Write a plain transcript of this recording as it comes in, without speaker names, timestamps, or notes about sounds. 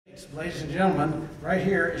Ladies and gentlemen, right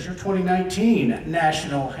here is your 2019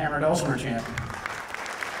 National Hammer Dulcimer Champion.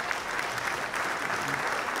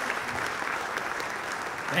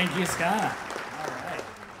 Thank you, Scott.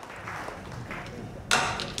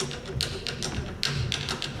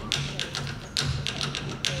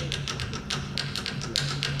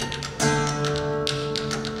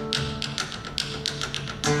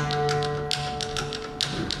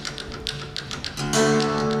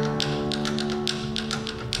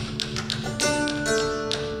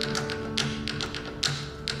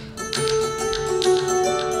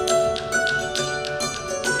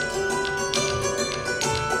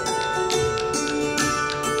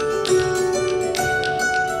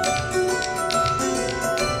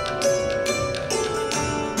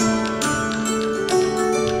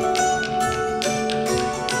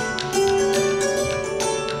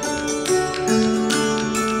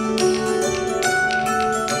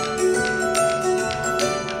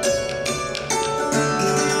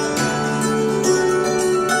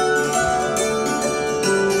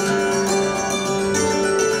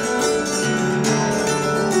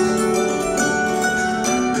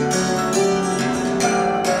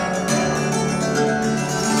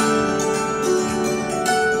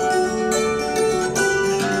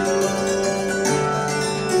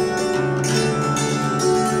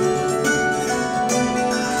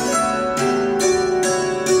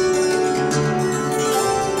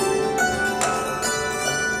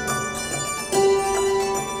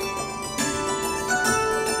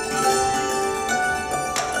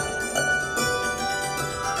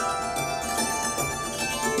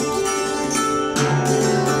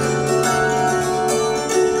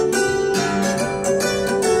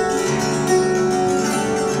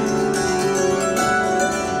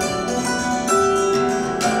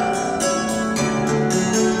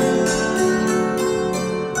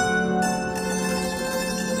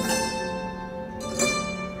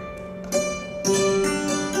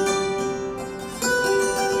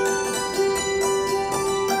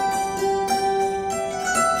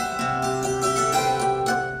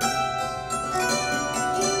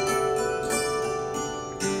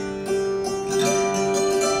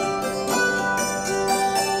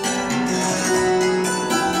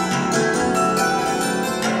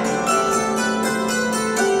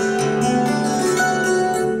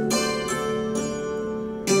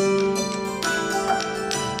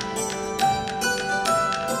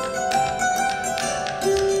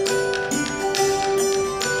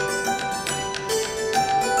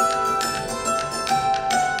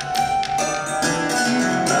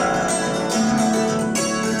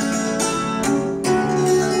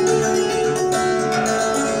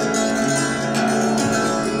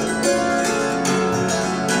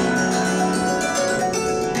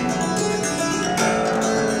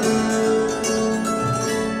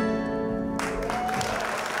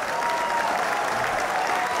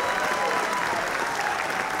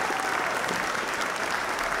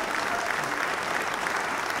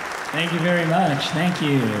 Thank you very much. Thank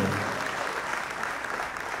you.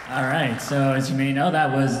 All right, so as you may know,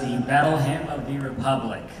 that was the Battle Hymn of the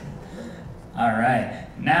Republic. All right,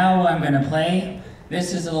 now I'm going to play,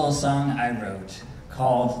 this is a little song I wrote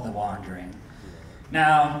called The Wandering.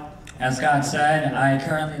 Now, as Scott said, I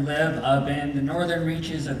currently live up in the northern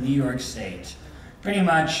reaches of New York State. Pretty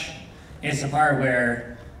much, it's the part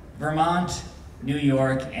where Vermont, New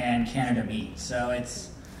York, and Canada meet. So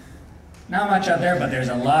it's not much up there, but there's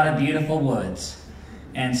a lot of beautiful woods.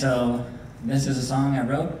 And so this is a song I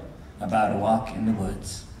wrote about a walk in the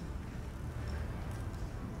woods.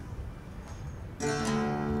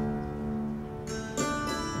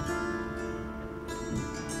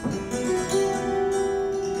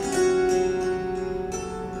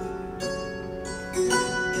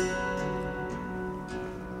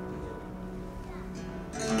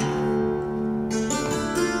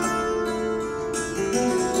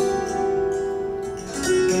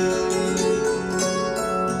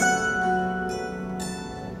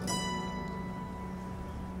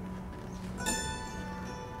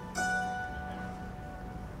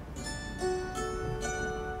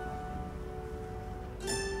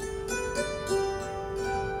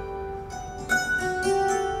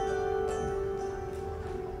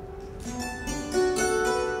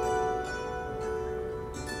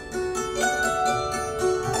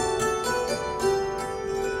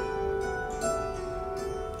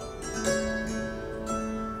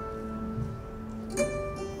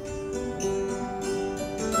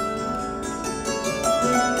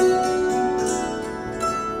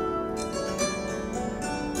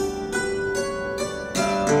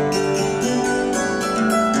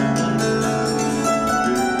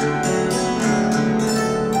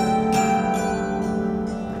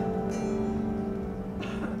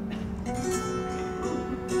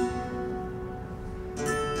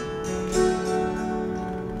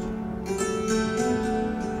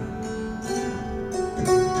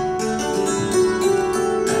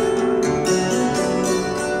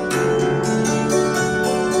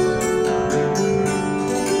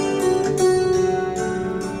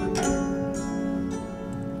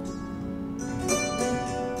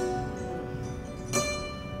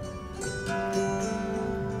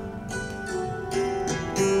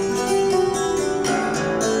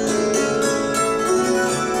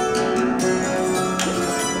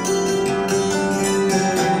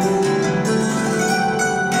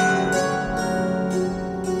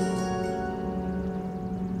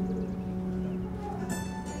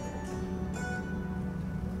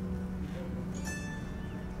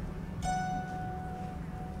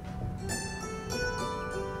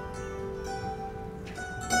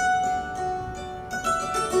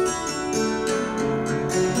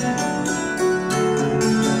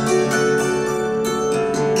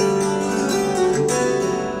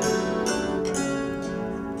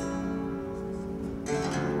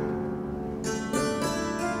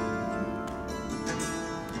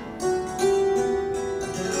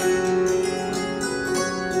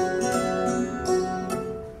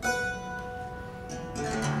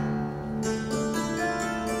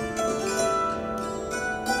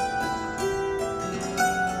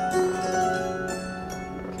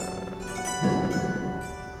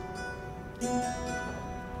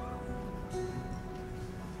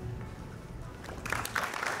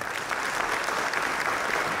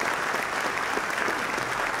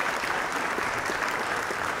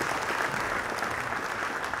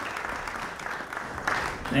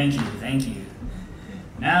 Thank you, thank you.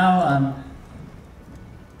 Now,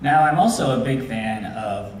 now I'm also a big fan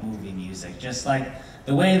of movie music, just like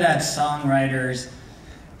the way that songwriters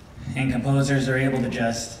and composers are able to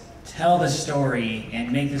just tell the story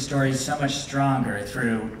and make the story so much stronger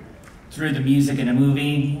through the music in a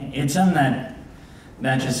movie. It's something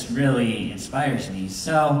that just really inspires me.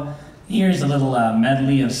 So here's a little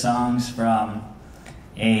medley of songs from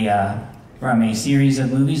a series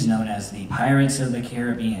of movies known as the Pirates of the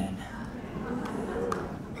Caribbean.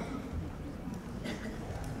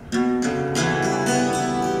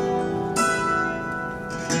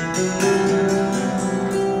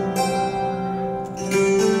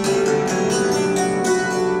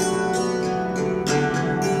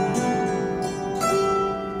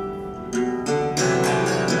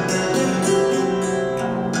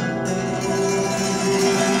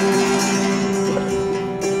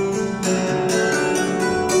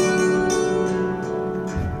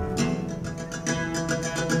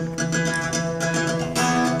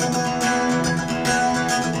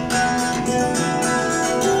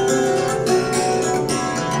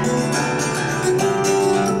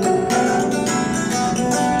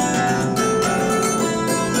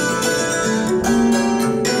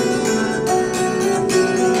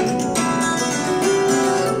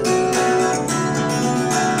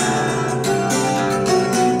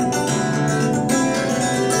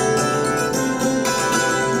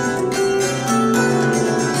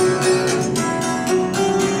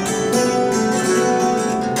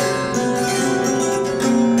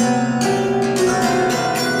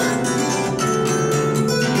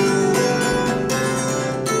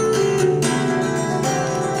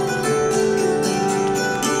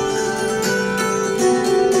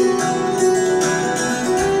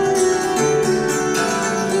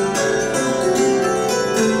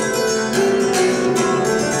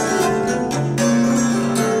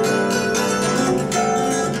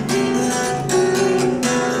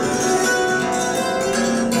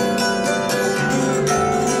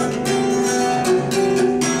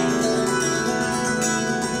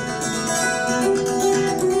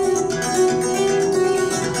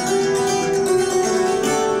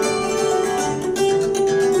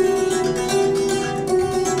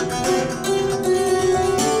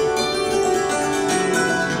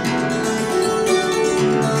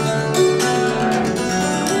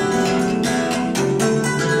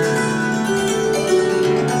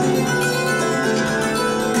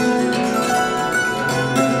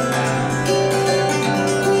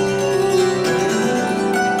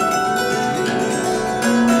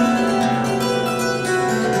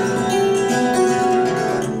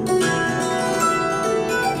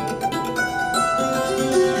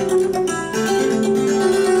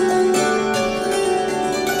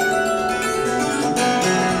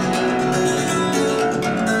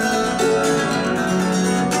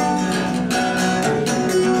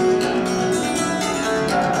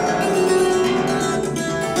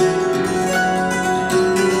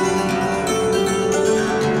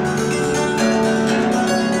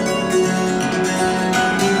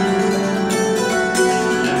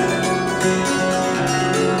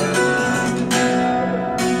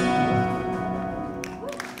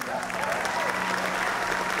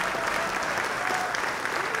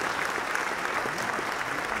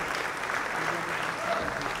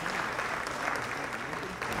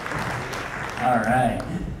 All right.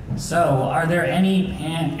 So, are there any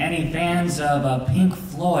fans of Pink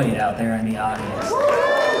Floyd out there in the audience?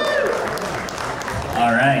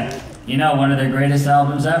 All right. You know, one of their greatest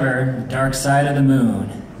albums ever, Dark Side of the Moon.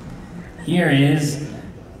 Here is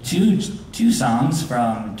two songs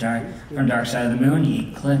from Dark Side of the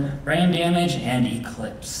Moon, Brain Damage and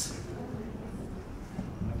Eclipse.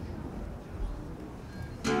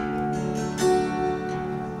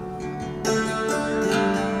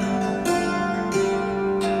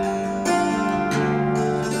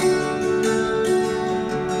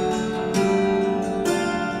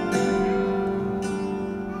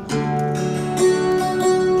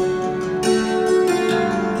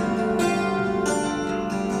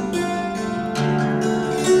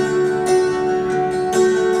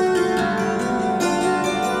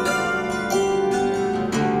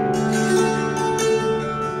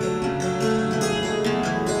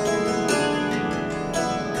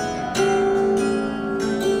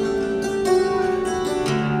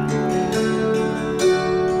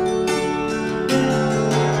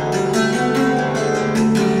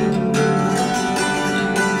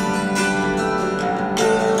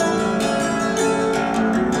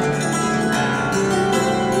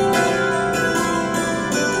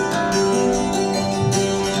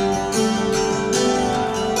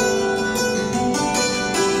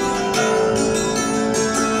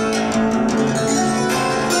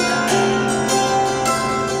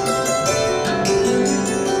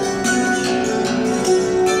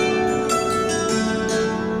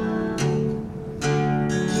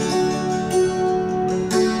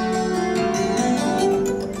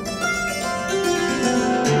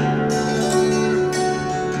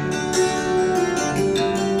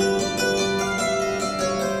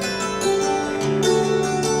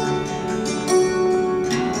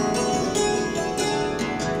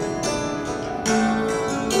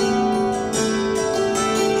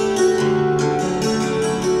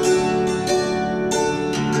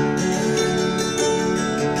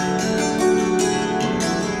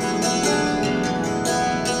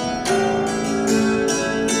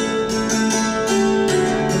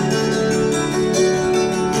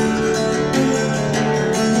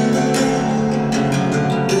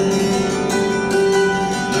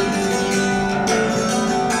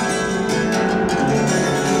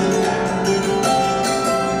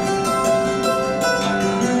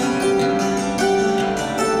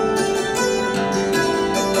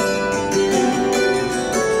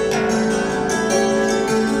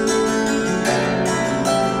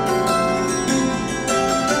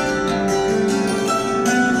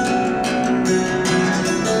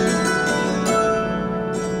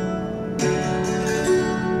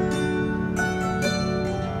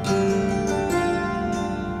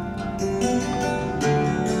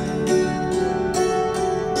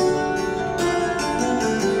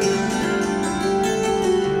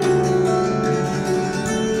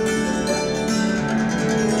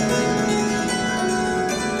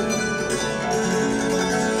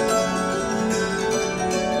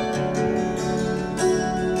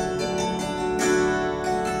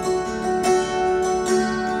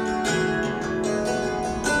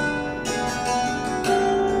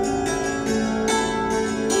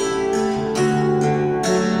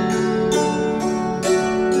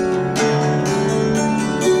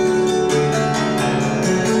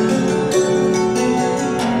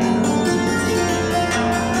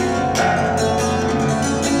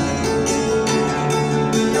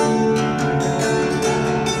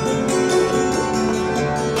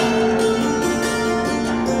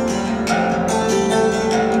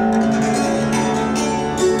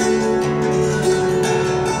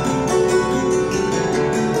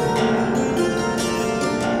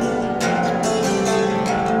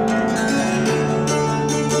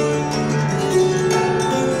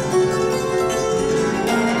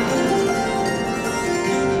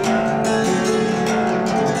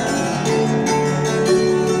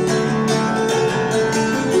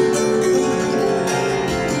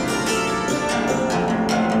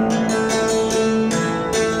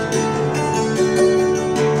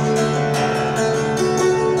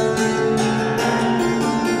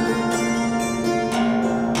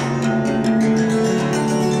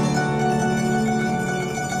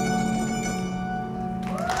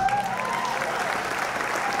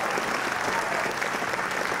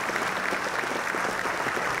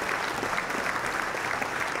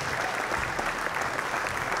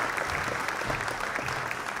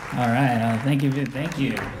 Thank you, thank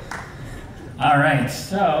you. All right,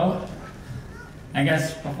 so I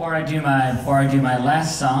guess before I do my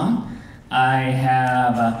last song, I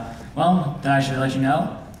have I should let you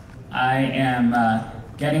know I am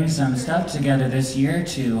getting some stuff together this year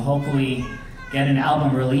to hopefully get an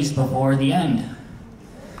album released before the end.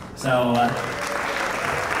 So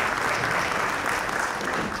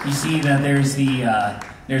you see that there's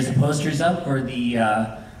the posters up for the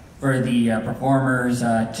performer's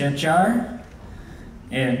tip jar.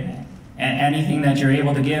 And anything that you're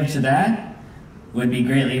able to give to that would be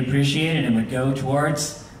greatly appreciated and would go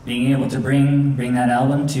towards being able to bring that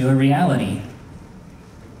album to a reality.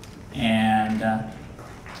 And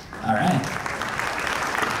all right.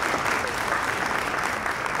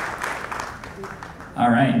 All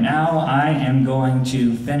right, now I am going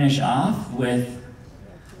to finish off with,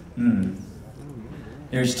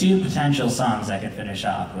 there's two potential songs I could finish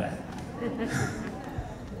off with.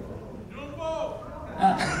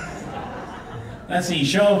 Let's see,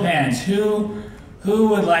 show of hands. Who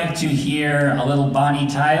would like to hear a little Bonnie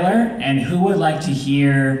Tyler, and who would like to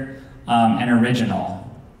hear an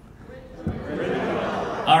original?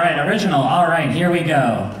 All right, original. All right, here we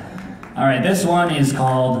go. All right, this one is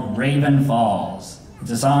called Raven Falls. It's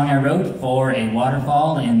a song I wrote for a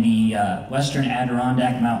waterfall in the western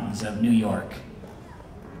Adirondack Mountains of New York.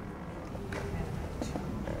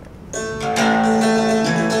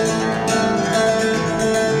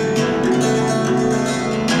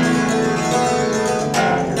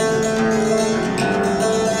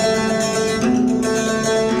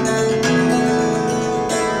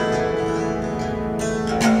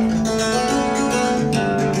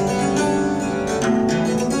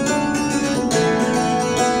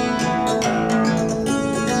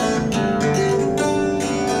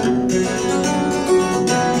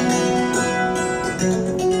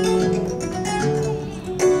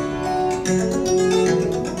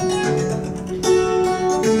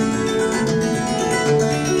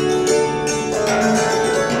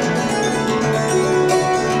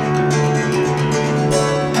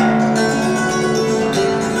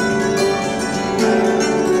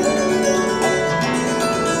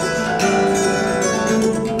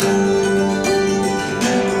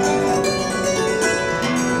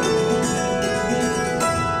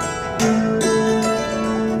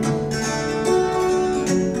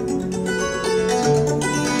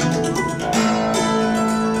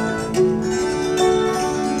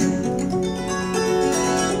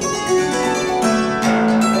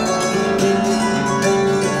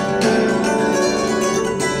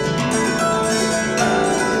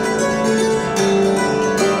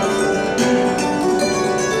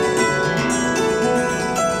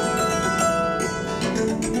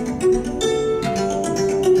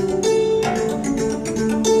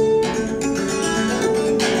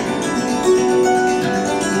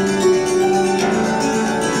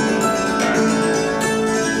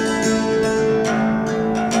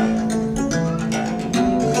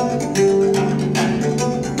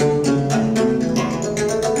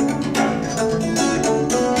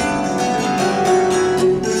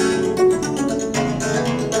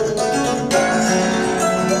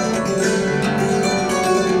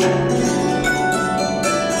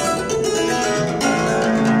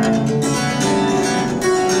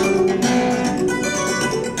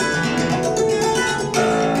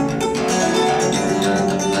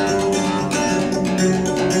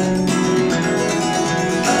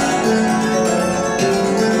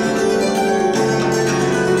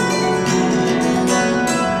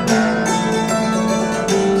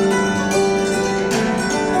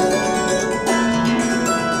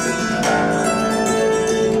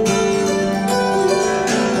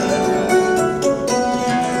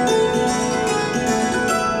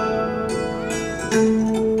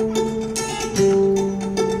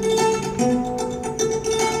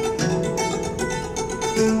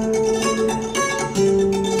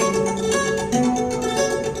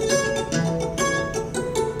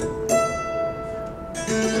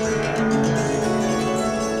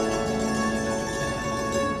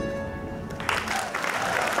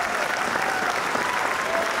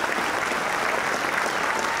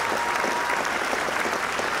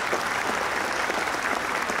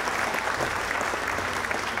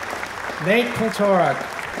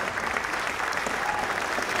 Pultorak.